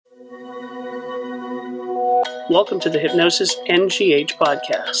Welcome to the Hypnosis NGH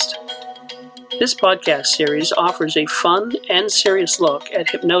podcast. This podcast series offers a fun and serious look at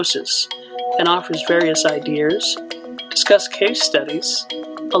hypnosis and offers various ideas, discuss case studies,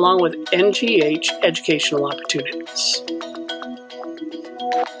 along with NGH educational opportunities.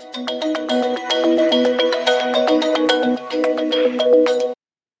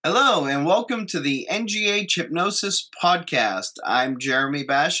 Hello, and welcome to the NGH Hypnosis podcast. I'm Jeremy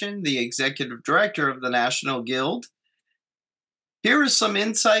Bashan, the Executive Director of the National Guild. Here is some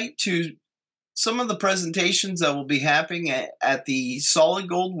insight to some of the presentations that will be happening at the Solid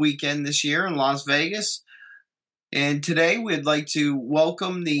Gold Weekend this year in Las Vegas. And today we'd like to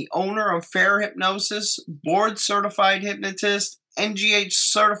welcome the owner of Fair Hypnosis, board-certified hypnotist, NGH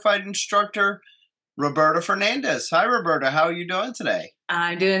certified instructor, Roberta Fernandez. Hi, Roberta. How are you doing today?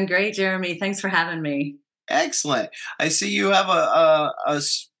 I'm doing great, Jeremy. Thanks for having me. Excellent. I see you have a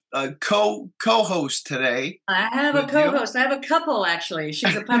co-host today. I have a co-host. I have a couple, actually.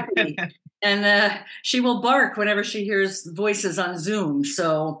 She's a puppy, and she will bark whenever she hears voices on Zoom.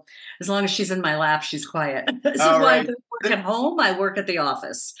 So as long as she's in my lap, she's quiet. This is why I don't work at home. I work at the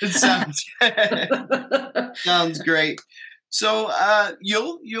office. It sounds great. So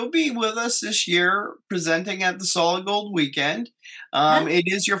you'll be with us this year presenting at the Solid Gold Weekend. It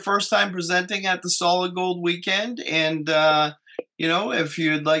is your first time presenting at the Solid Gold Weekend, and if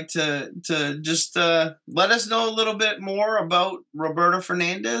you'd like to just let us know a little bit more about Roberta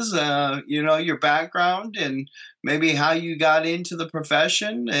Fernandez, your background and maybe how you got into the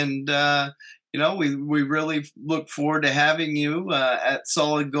profession, and we really look forward to having you at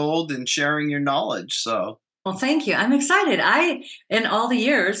Solid Gold and sharing your knowledge. So. Well, thank you. I'm excited. In all the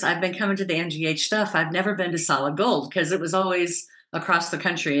years I've been coming to the NGH stuff, I've never been to Solid Gold because it was always across the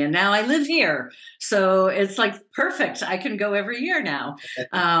country. And now I live here. So it's like perfect. I can go every year now.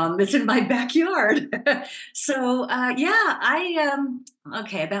 It's in my backyard.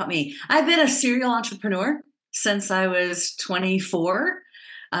 Okay, about me. I've been a serial entrepreneur since I was 24.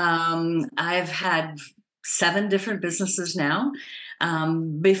 I've had 7 different businesses now.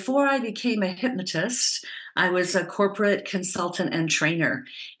 Before I became a hypnotist, I was a corporate consultant and trainer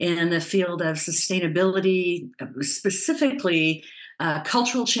in the field of sustainability, specifically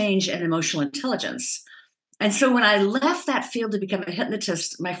cultural change and emotional intelligence. And so when I left that field to become a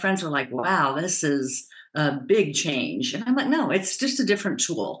hypnotist, my friends were like, wow, this is a big change. And I'm like, no, it's just a different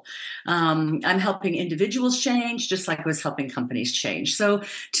tool. I'm helping individuals change, just like I was helping companies change. So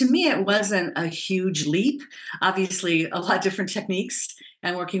to me, it wasn't a huge leap. Obviously, a lot of different techniques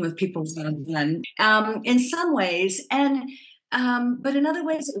and working with people one-on-one in some ways. But in other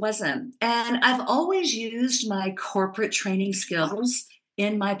ways, it wasn't. And I've always used my corporate training skills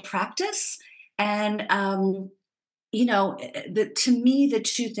in my practice. And, to me, the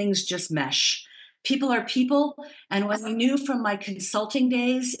two things just mesh. People are people. And what I knew from my consulting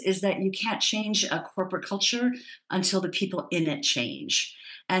days is that you can't change a corporate culture until the people in it change.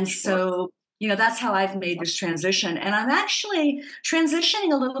 And so, that's how I've made this transition. And I'm actually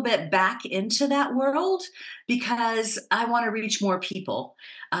transitioning a little bit back into that world because I want to reach more people.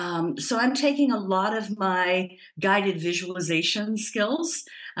 So I'm taking a lot of my guided visualization skills,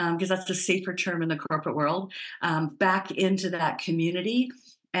 because that's a safer term in the corporate world, back into that community.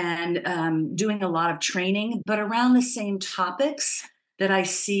 And doing a lot of training, but around the same topics that I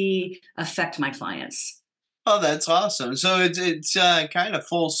see affect my clients. Oh, that's awesome. So it's kind of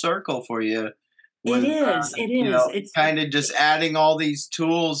full circle for you. It is. It's kind of just adding all these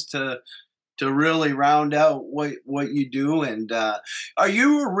tools to really round out what you do. And are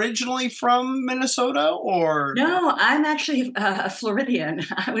you originally from Minnesota or? No, I'm actually a Floridian.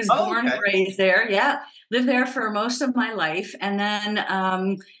 I was born and raised there. Yeah. Lived there for most of my life. And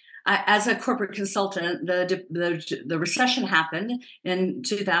then as a corporate consultant, the recession happened in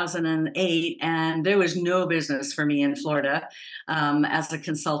 2008, and there was no business for me in Florida as a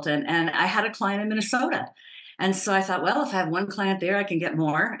consultant. And I had a client in Minnesota. And so I thought, well, if I have one client there, I can get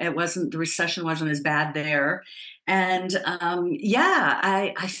more. The recession wasn't as bad there. And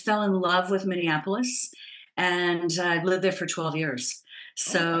I fell in love with Minneapolis, and I lived there for 12 years.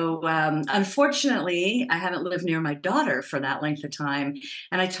 So unfortunately, I haven't lived near my daughter for that length of time.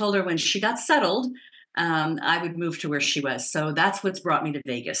 And I told her when she got settled, I would move to where she was. So that's what's brought me to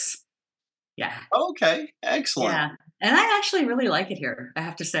Vegas. Yeah. Okay. Excellent. Yeah. And I actually really like it here, I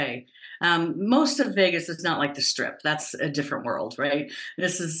have to say. Most of Vegas is not like the Strip. That's a different world, right?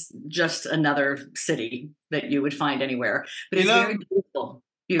 This is just another city that you would find anywhere. But it's very beautiful.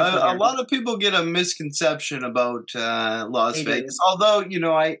 A lot of people get a misconception about Las Vegas. Although,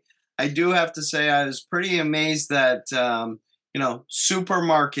 I do have to say I was pretty amazed that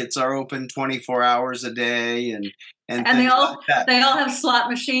supermarkets are open 24 hours a day and And things like that. they all have slot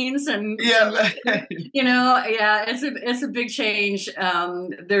machines and Yeah. yeah, it's a big change.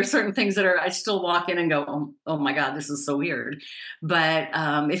 There are certain things that I still walk in and go, oh my God, this is so weird. But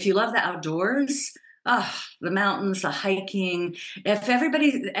if you love the outdoors, the mountains, the hiking, if everybody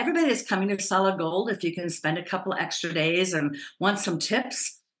is coming to Solid Gold, if you can spend a couple extra days and want some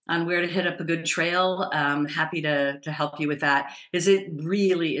tips on where to hit up a good trail, happy to help you with that, because it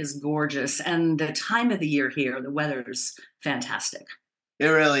really is gorgeous. And the time of the year here, the weather's fantastic. It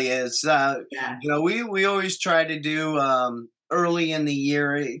really is. Yeah. We always try to do early in the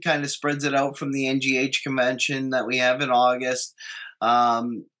year. It kind of spreads it out from the NGH convention that we have in August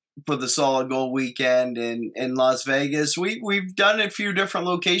for the Solid Gold Weekend in Las Vegas. We've done a few different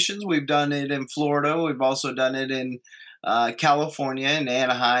locations. We've done it in Florida. We've also done it in California and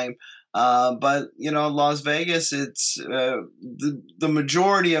Anaheim. But Las Vegas, it's the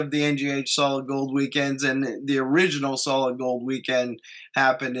majority of the NGH Solid Gold Weekends, and the original Solid Gold Weekend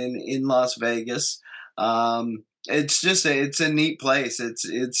happened in Las Vegas. It's a neat place.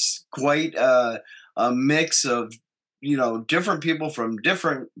 It's quite a mix of different people from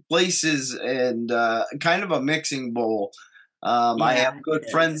different places, and kind of a mixing bowl. I have good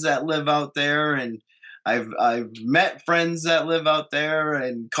friends that live out there, and I've met friends that live out there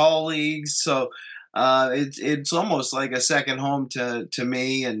and colleagues. So it's almost like a second home to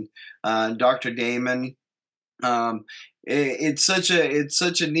me and Dr. Damon. It's such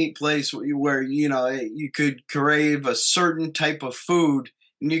a neat place where you could crave a certain type of food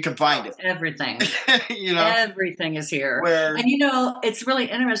and you can find it. Everything. Everything is here. And it's really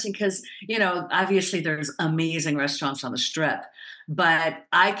interesting because obviously there's amazing restaurants on the Strip, but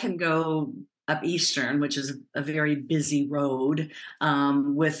I can go up Eastern, which is a very busy road,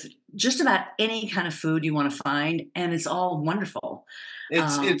 with just about any kind of food you want to find, and it's all wonderful.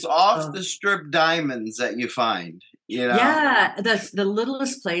 It's off the Strip diamonds that you find. Yeah, the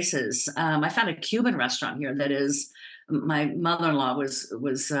littlest places. I found a Cuban restaurant here that is. My mother-in-law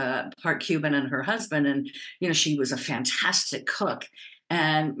was part Cuban, and her husband, and she was a fantastic cook.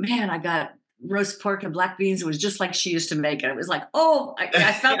 And man, I got roast pork and black beans. It was just like she used to make it. It was like,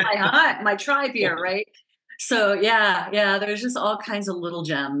 I felt my tribe here, right? So yeah, there's just all kinds of little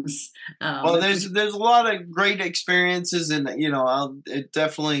gems. Well, there's a lot of great experiences, and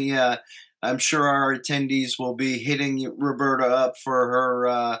definitely. I'm sure our attendees will be hitting Roberta up for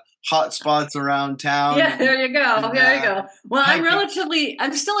her hot spots around town. Yeah, there you go. You go. Well, I'm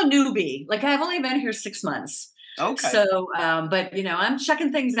still a newbie. Like, I've only been here 6 months. Okay. So, but I'm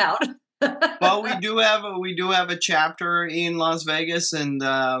checking things out. Well, we do have a chapter in Las Vegas, and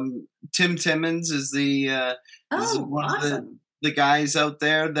Tim Timmons is one awesome. of the guys out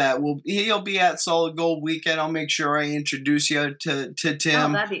there that he'll be at Solid Gold Weekend. I'll make sure I introduce you to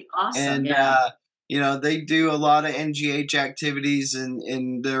Tim. Oh, that'd be awesome. And they do a lot of NGH activities,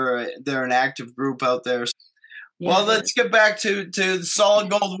 and they're an active group out there. Yeah. Well, let's get back to the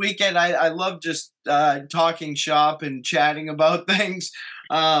Solid Gold Weekend. I love just talking shop and chatting about things.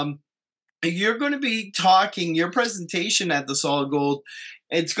 You're going to be talking your presentation at the Solid Gold.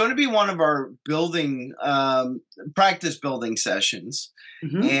 It's going to be one of our practice building sessions.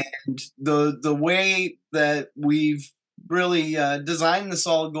 Mm-hmm. And the way that we've really designed the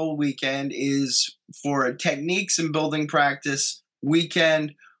Solid Gold Weekend is for a techniques and building practice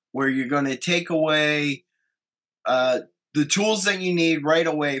weekend where you're going to take away the tools that you need right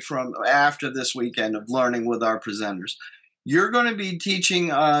away from after this weekend of learning with our presenters. You're going to be teaching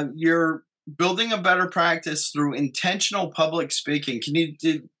your building a better practice through intentional public speaking. Can you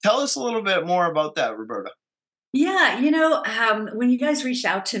tell us a little bit more about that, Roberta? Yeah, when you guys reached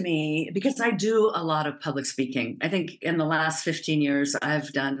out to me, because I do a lot of public speaking. I think in the last 15 years,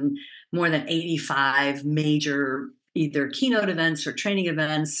 I've done more than 85 major either keynote events or training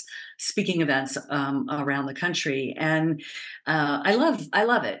events, speaking events around the country. And I love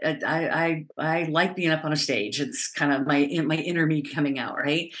it. I like being up on a stage. It's kind of my inner me coming out,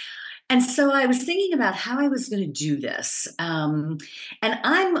 right? And so I was thinking about how I was going to do this. And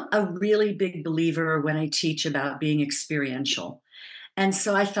I'm a really big believer when I teach about being experiential. And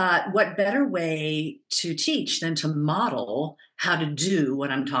so I thought, what better way to teach than to model how to do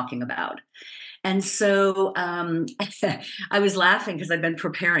what I'm talking about? And so I was laughing because I've been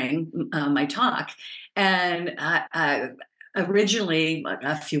preparing my talk. And originally,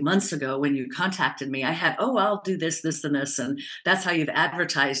 a few months ago, when you contacted me, I had, I'll do this, this, and this, and that's how you've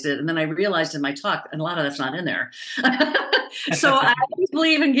advertised it. And then I realized in my talk, and a lot of that's not in there. So I always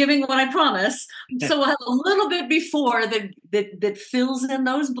believe in giving what I promise. So we'll have a little bit before that fills in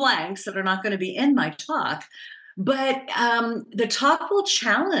those blanks that are not going to be in my talk. But the talk will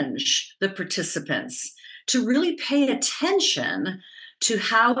challenge the participants to really pay attention to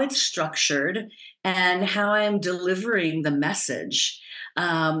how it's structured and how I'm delivering the message.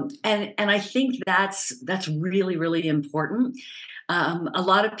 And I think that's really, really important. A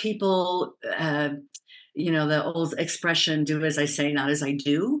lot of people, the old expression, do as I say, not as I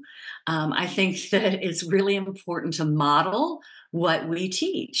do. I think that it's really important to model what we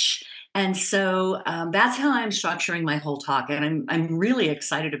teach. And so that's how I'm structuring my whole talk. And I'm really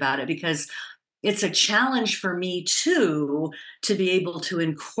excited about it because it's a challenge for me too to be able to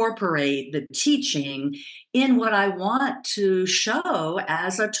incorporate the teaching in what I want to show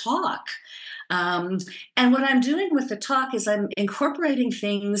as a talk. Um, and what I'm doing with the talk is I'm incorporating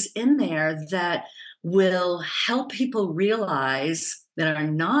things in there that will help people realize that are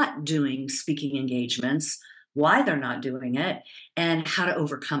not doing speaking engagements, why they're not doing it, and how to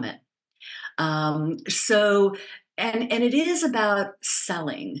overcome it. And it is about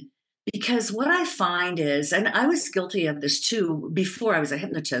selling, because what I find is, and I was guilty of this too before I was a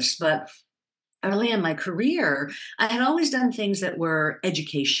hypnotist, but early in my career, I had always done things that were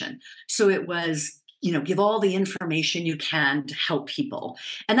education. So it was, give all the information you can to help people.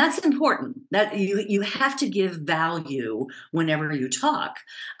 And that's important. That you have to give value whenever you talk.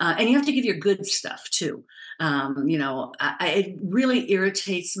 And you have to give your good stuff too. It really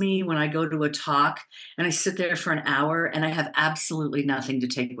irritates me when I go to a talk and I sit there for an hour and I have absolutely nothing to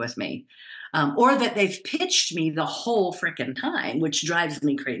take with me. Or that they've pitched me the whole freaking time, which drives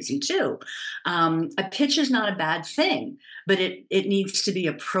me crazy too. A pitch is not a bad thing, but it needs to be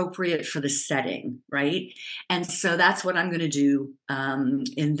appropriate for the setting, right? And so that's what I'm going to do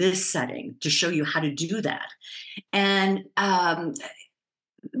in this setting to show you how to do that. And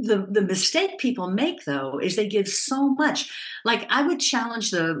the mistake people make, though, is they give so much. Like, I would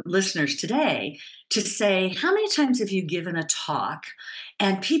challenge the listeners today to say, how many times have you given a talk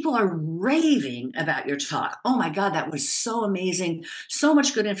and people are raving about your talk? Oh my God, that was so amazing, so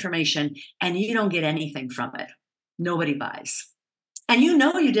much good information, and you don't get anything from it. Nobody buys. And you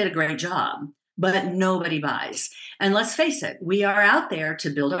did a great job, but nobody buys. And let's face it, we are out there to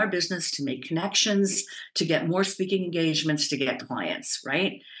build our business, to make connections, to get more speaking engagements, to get clients,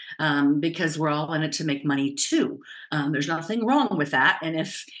 right? Because we're all in it to make money too. There's nothing wrong with that. And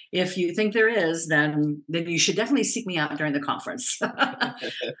if you think there is, then you should definitely seek me out during the conference.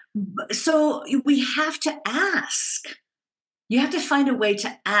 So we have to ask. You have to find a way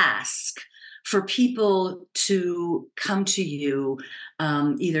to ask for people to come to you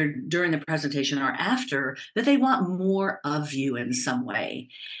either during the presentation or after, that they want more of you in some way.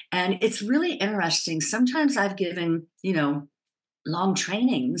 And it's really interesting. Sometimes I've given, long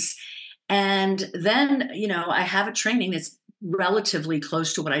trainings, and then, I have a training that's relatively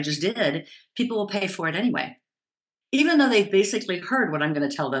close to what I just did. People will pay for it anyway, even though they've basically heard what I'm going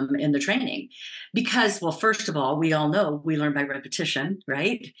to tell them in the training. Because, well, first of all, we all know we learn by repetition,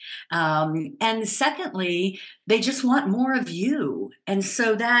 right? And secondly, they just want more of you. And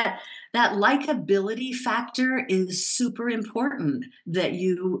so that likability factor is super important, that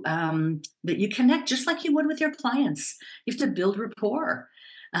you connect just like you would with your clients. You have to build rapport.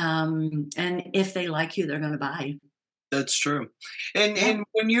 And if they like you, they're going to buy. That's true. And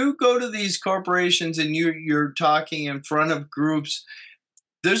when you go to these corporations and you're talking in front of groups,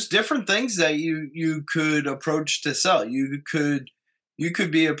 there's different things that you could approach to sell. You could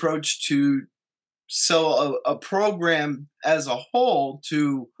be approached to sell a program as a whole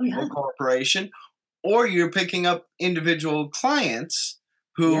to a corporation, or you're picking up individual clients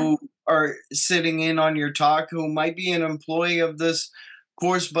who are sitting in on your talk, who might be an employee of this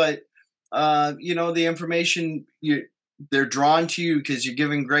course, but the information they're drawn to you because you're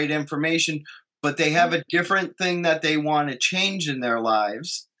giving great information, but they have a different thing that they want to change in their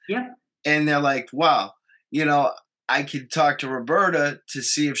lives. Yep. And they're like, wow, I could talk to Roberta to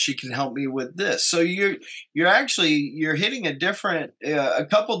see if she can help me with this. So you're hitting a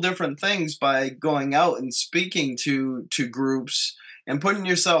couple different things by going out and speaking to groups and putting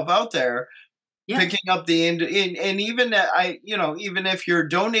yourself out there. Yeah. Picking up and even even if you're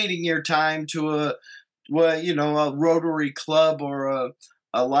donating your time to a Rotary Club or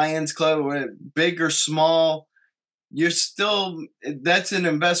a Lions Club, or big or small, that's an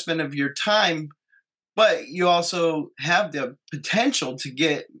investment of your time, but you also have the potential to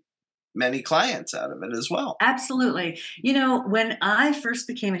get many clients out of it as well. Absolutely. When I first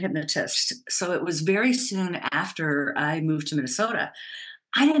became a hypnotist, so it was very soon after I moved to Minnesota,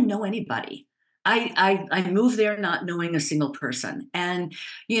 I didn't know anybody. I moved there not knowing a single person. And,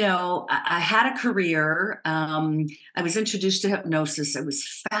 I had a career. I was introduced to hypnosis. It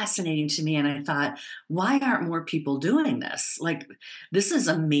was fascinating to me. And I thought, why aren't more people doing this? Like, this is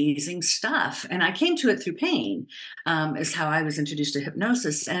amazing stuff. And I came to it through pain, is how I was introduced to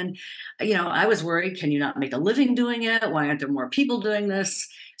hypnosis. And, I was worried, can you not make a living doing it? Why aren't there more people doing this?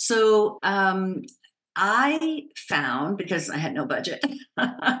 So, I found, because I had no budget,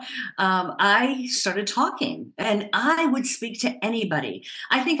 I started talking and I would speak to anybody.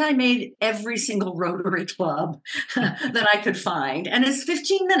 I think I made every single Rotary Club that I could find. And it's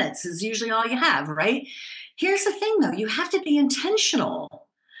 15 minutes is usually all you have, right? Here's the thing though, you have to be intentional.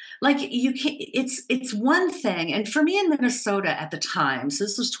 Like you can't, it's one thing. And for me in Minnesota at the time, so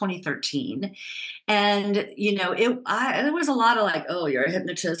this was 2013, and there was a lot of like, oh, you're a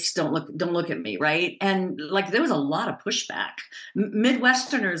hypnotist, don't look at me, right? And like there was a lot of pushback.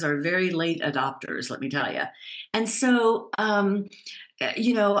 Midwesterners are very late adopters, let me tell you. And so I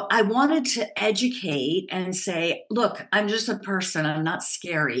wanted to educate and say, look, I'm just a person, I'm not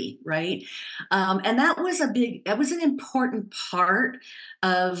scary, right? And that was an important part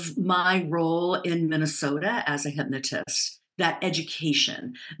of my role in Minnesota as a hypnotist, that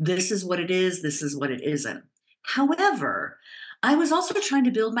education. This is what it is, this is what it isn't. However, I was also trying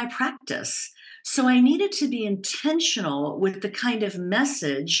to build my practice. So I needed to be intentional with the kind of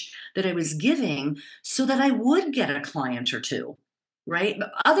message that I was giving so that I would get a client or two, right?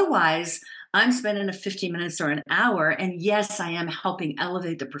 But otherwise, I'm spending a 15 minutes or an hour, and yes, I am helping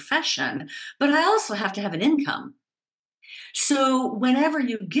elevate the profession, but I also have to have an income. So, whenever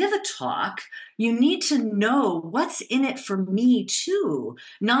you give a talk, you need to know what's in it for me too,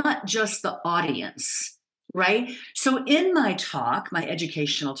 not just the audience, right? So, in my talk, my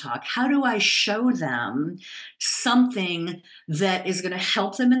educational talk, how do I show them something that is going to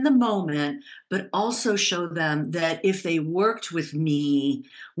help them in the moment, but also show them that if they worked with me,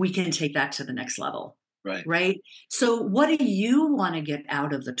 we can take that to the next level? Right. Right. So, what do you want to get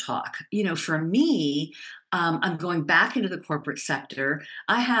out of the talk? For me, I'm going back into the corporate sector.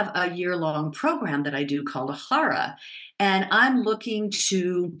 I have a year-long program that I do called Ahara, and I'm looking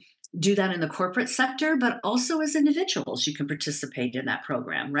to do that in the corporate sector, but also as individuals, you can participate in that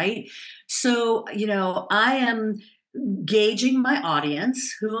program, right? So, I am gauging my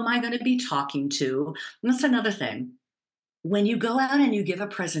audience. Who am I going to be talking to? And that's another thing. When you go out and you give a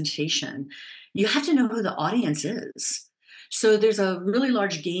presentation, you have to know who the audience is. So there's a really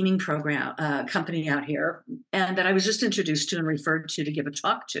large gaming program company out here, and that I was just introduced to and referred to give a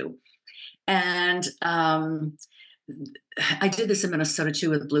talk to. And I did this in Minnesota too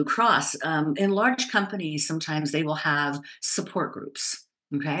with Blue Cross. In large companies, sometimes they will have support groups.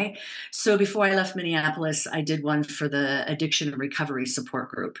 Okay. So before I left Minneapolis, I did one for the addiction and recovery support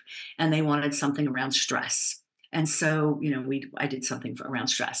group, and they wanted something around stress. And so, I did something around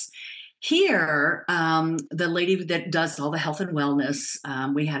stress. Here, the lady that does all the health and wellness,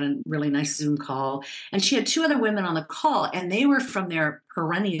 we had a really nice Zoom call, and she had two other women on the call, and they were from their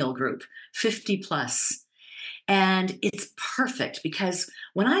perennial group, 50 plus. And it's perfect because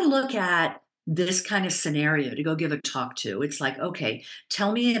when I look at this kind of scenario to go give a talk to, it's like, okay,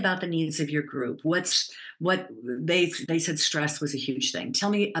 tell me about the needs of your group. What they said stress was a huge thing. Tell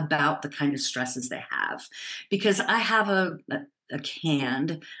me about the kind of stresses they have, because I have a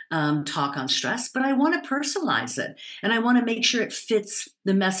canned talk on stress, but I want to personalize it, and I want to make sure it fits.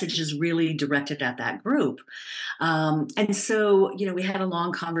 The message is really directed at that group. And so, we had a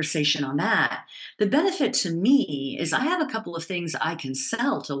long conversation on that. The benefit to me is I have a couple of things I can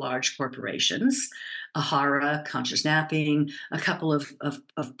sell to large corporations: Ahara, conscious napping, a couple of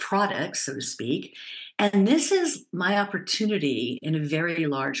products, so to speak. And this is my opportunity in a very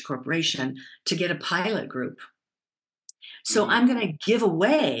large corporation to get a pilot group. So I'm going to give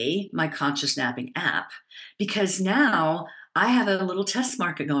away my conscious napping app, because now I have a little test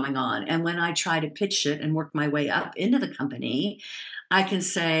market going on. And when I try to pitch it and work my way up into the company, I can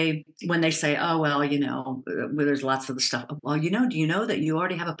say, when they say, oh, well, there's lots of the stuff. Well, do you know that you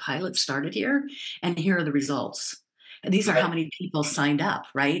already have a pilot started here? And here are the results. And these are how many people signed up,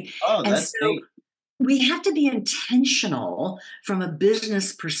 right? Oh, And that's so neat. we have to be intentional from a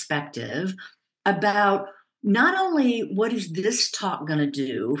business perspective about not only what is this talk going to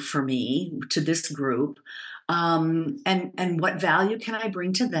do for me to this group, and what value can I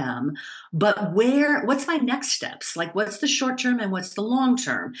bring to them, but what's my next steps? Like, what's the short term and what's the long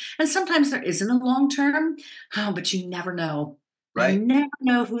term? And sometimes there isn't a long term, but you never know. Right. You never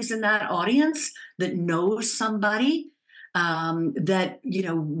know who's in that audience that knows somebody. Some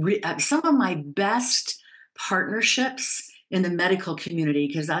of my best partnerships in the medical community,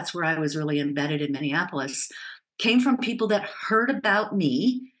 because that's where I was really embedded in Minneapolis, came from people that heard about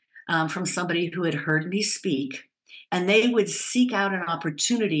me, from somebody who had heard me speak, and they would seek out an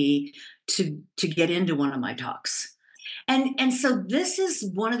opportunity to get into one of my talks. And so this is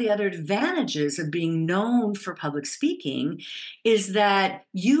one of the other advantages of being known for public speaking, is that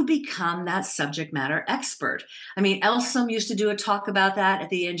you become that subject matter expert. I mean, Elsom used to do a talk about that at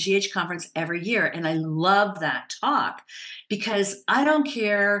the NGH conference every year. And I love that talk, because I don't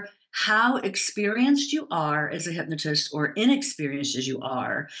care how experienced you are as a hypnotist or inexperienced as you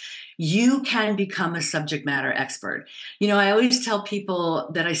are, you can become a subject matter expert. I always tell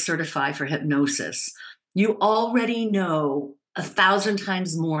people that I certify for hypnosis. You already know 1,000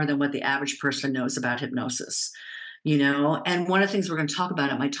 times more than what the average person knows about hypnosis, And one of the things we're going to talk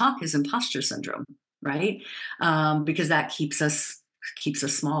about at my talk is imposter syndrome, right? Because that keeps us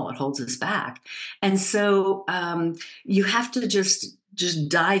small. It holds us back. And so you have to just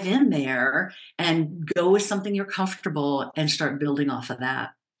dive in there and go with something you're comfortable and start building off of that.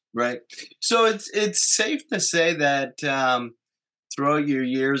 Right. So it's safe to say that throughout your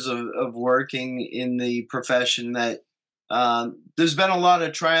years of working in the profession that there's been a lot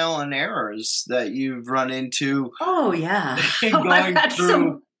of trial and errors that you've run into. Oh, yeah. Going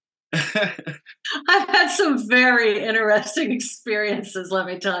through. I've had some very interesting experiences, let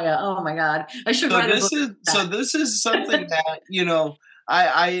me tell you. Oh my God. I should write a book. So this is something that,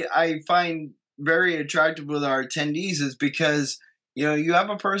 I find very attractive with our attendees, is because, you have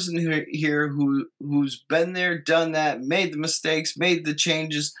a person here who's been there, done that, made the mistakes, made the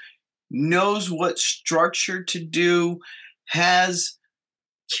changes, knows what structure to do, has,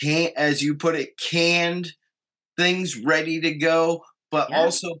 as you put it, canned things ready to go, but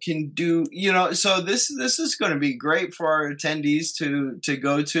also can do, so this is going to be great for our attendees to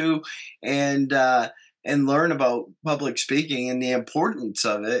go to and learn about public speaking and the importance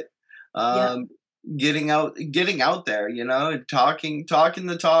of it. Getting out there, talking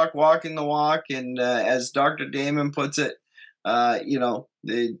the talk, walking the walk, and as Dr. Damon puts it,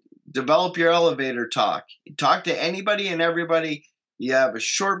 develop your elevator talk. Talk to anybody and everybody. You have a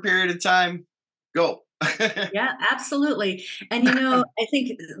short period of time. Go. Yeah, absolutely. And, I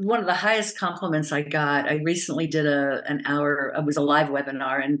think one of the highest compliments I got, I recently did an hour, it was a live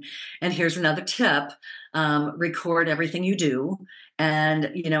webinar, and here's another tip, record everything you do.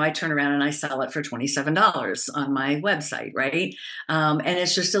 And, I turn around and I sell it for $27 on my website, right? And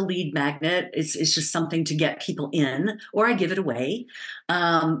it's just a lead magnet. It's just something to get people in, or I give it away.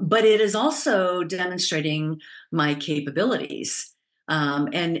 But it is also demonstrating my capabilities.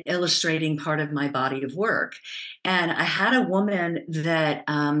 And illustrating part of my body of work. And I had a woman that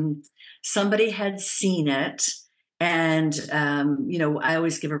somebody had seen it. And, I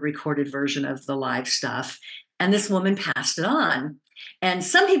always give a recorded version of the live stuff. And this woman passed it on. And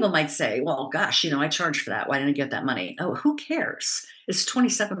some people might say, well, gosh, I charge for that. Why didn't I get that money? Oh, who cares? It's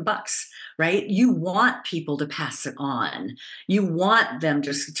 $27, right? You want people to pass it on. You want them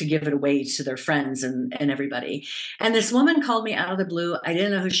just to give it away to their friends and everybody. And this woman called me out of the blue. I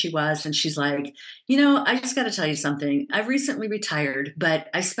didn't know who she was. And she's like, I just got to tell you something. I've recently retired, but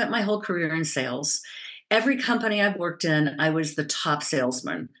I spent my whole career in sales. Every company I've worked in, I was the top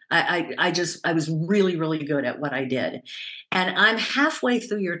salesman. I was really, really good at what I did. And I'm halfway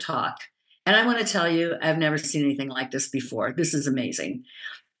through your talk. And I want to tell you, I've never seen anything like this before. This is amazing.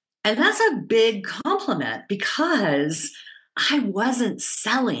 And that's a big compliment, because I wasn't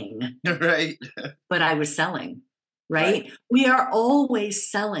selling. Right. But I was selling. Right? We are always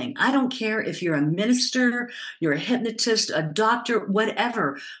selling. I don't care if you're a minister, you're a hypnotist, a doctor,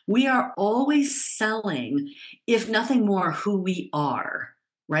 whatever. We are always selling, if nothing more, who we are,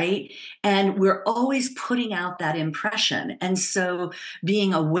 right? And we're always putting out that impression. And so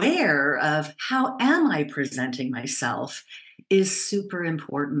being aware of how am I presenting myself is super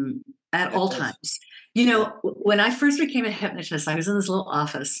important at all times. When I first became a hypnotist, I was in this little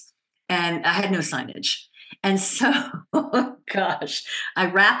office and I had no signage. And so, gosh, I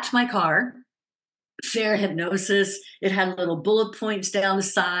wrapped my car, Fair Hypnosis. It had little bullet points down the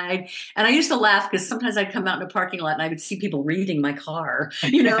side. And I used to laugh because sometimes I'd come out in a parking lot and I would see people reading my car.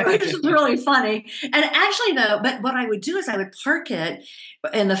 It was really funny. And actually, though, but what I would do is I would park it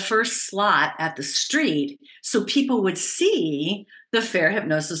in the first slot at the street so people would see the Fair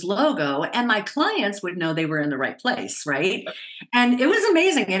Hypnosis logo, and my clients would know they were in the right place, right? And it was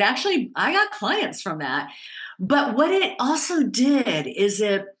amazing. I got clients from that. But what it also did is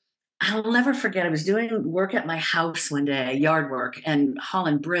I'll never forget. I was doing work at my house one day, yard work, and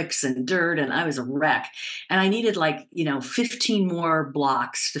hauling bricks and dirt, and I was a wreck. And I needed 15 more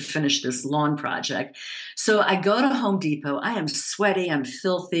blocks to finish this lawn project. So I go to Home Depot. I am sweaty. I'm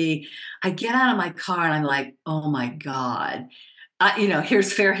filthy. I get out of my car and I'm like, oh my God.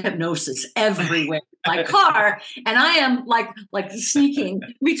 Here's fair hypnosis everywhere in my car, and I am like sneaking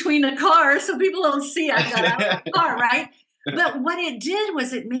between the cars so people don't see I got out of the car, right? But what it did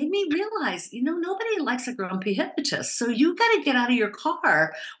was it made me realize, nobody likes a grumpy hypnotist. So you got to get out of your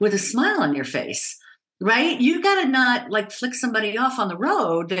car with a smile on your face, right? You got to not flick somebody off on the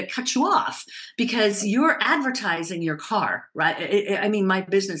road that cut you off because you're advertising your car, right? I mean, my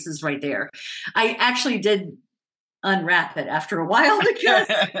business is right there. I actually did unwrap it after a while because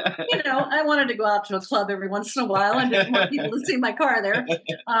I wanted to go out to a club every once in a while and didn't want people to see my car there.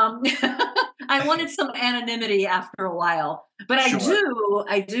 I wanted some anonymity after a while, but sure.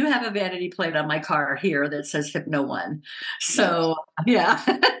 I do have a vanity plate on my car here that says Hypno One. So yeah,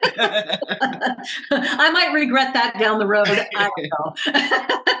 I might regret that down the road. I don't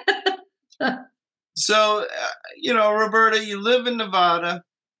know. So, Roberta, you live in Nevada.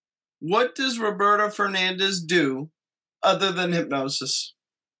 What does Roberta Fernandez do other than hypnosis?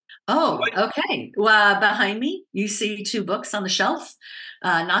 Oh, okay. Well, behind me, you see 2 books on the shelf,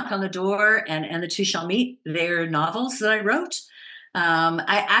 Knock on the Door and The Two Shall Meet. They're novels that I wrote.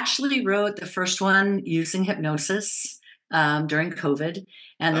 I actually wrote the first one using hypnosis during COVID,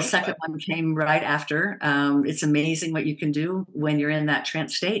 and the second one came right after. It's amazing what you can do when you're in that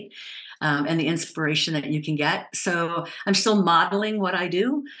trance state. And the inspiration that you can get. So I'm still modeling what I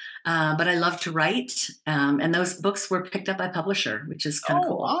do, but I love to write. And those books were picked up by publisher, which is kind of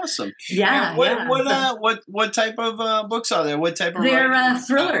cool. Awesome. Yeah. What type of books are there? What type of They're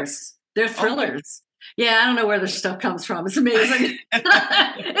thrillers. They're thrillers. Yeah, I don't know where this stuff comes from. It's amazing.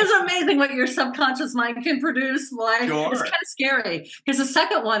 It's amazing what your subconscious mind can produce. Why? Sure. It's kind of scary because the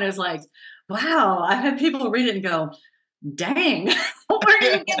second one is like, wow, I've had people read it and go, dang, where do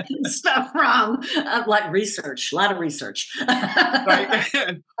you get this stuff from? Research, a lot of research. Right.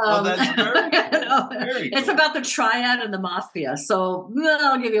 Well, that's very It's cool. about the triad and the mafia. So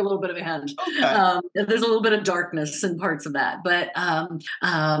I'll give you a little bit of a hint. Okay. There's a little bit of darkness in parts of that. But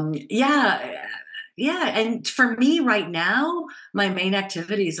yeah. And for me right now, my main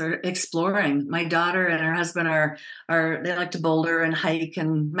activities are exploring. My daughter and her husband are they like to boulder and hike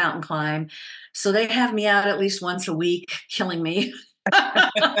and mountain climb. So they have me out at least once a week, killing me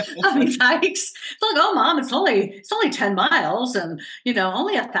on these hikes. It's like, oh, Mom, it's only 10 miles and,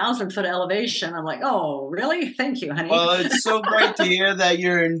 only 1,000-foot elevation. I'm like, oh, really? Thank you, honey. Well, it's so great to hear that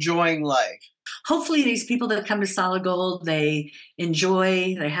you're enjoying life. Hopefully these people that come to Solid Gold, they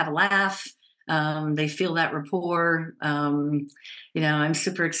enjoy, they have a laugh. They feel that rapport. I'm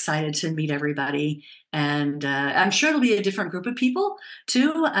super excited to meet everybody. And I'm sure it'll be a different group of people,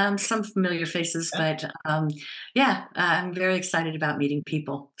 too. Some familiar faces. But, I'm very excited about meeting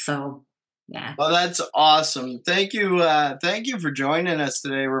people. So, yeah. Well, that's awesome. Thank you. Thank you for joining us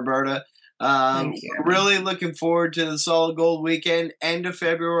today, Roberta. We're really looking forward to the Solid Gold Weekend, end of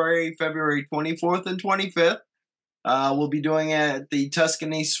February 24th and 25th. We'll be doing it at the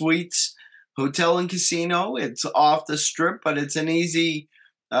Tuscany Suites Hotel and Casino. It's off the strip, but it's an easy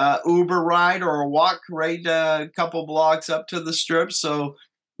Uber ride or a walk right a couple blocks up to the strip. So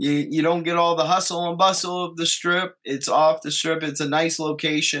you don't get all the hustle and bustle of the strip. It's off the strip. It's a nice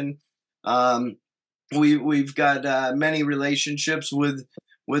location. We've got many relationships with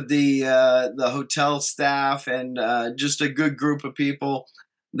the hotel staff and just a good group of people.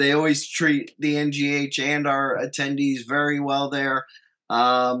 They always treat the NGH and our attendees very well there.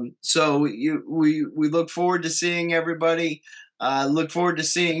 So we look forward to seeing everybody. Look forward to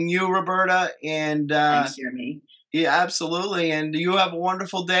seeing you, Roberta. And thanks, Jeremy. Yeah, absolutely. And you have a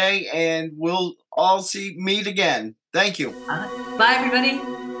wonderful day, and we'll all meet again. Thank you. Bye, everybody.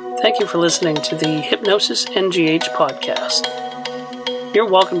 Thank you for listening to the Hypnosis NGH podcast. You're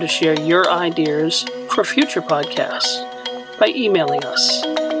welcome to share your ideas for future podcasts by emailing us,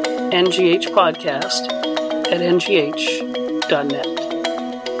 nghpodcast@ngh.net.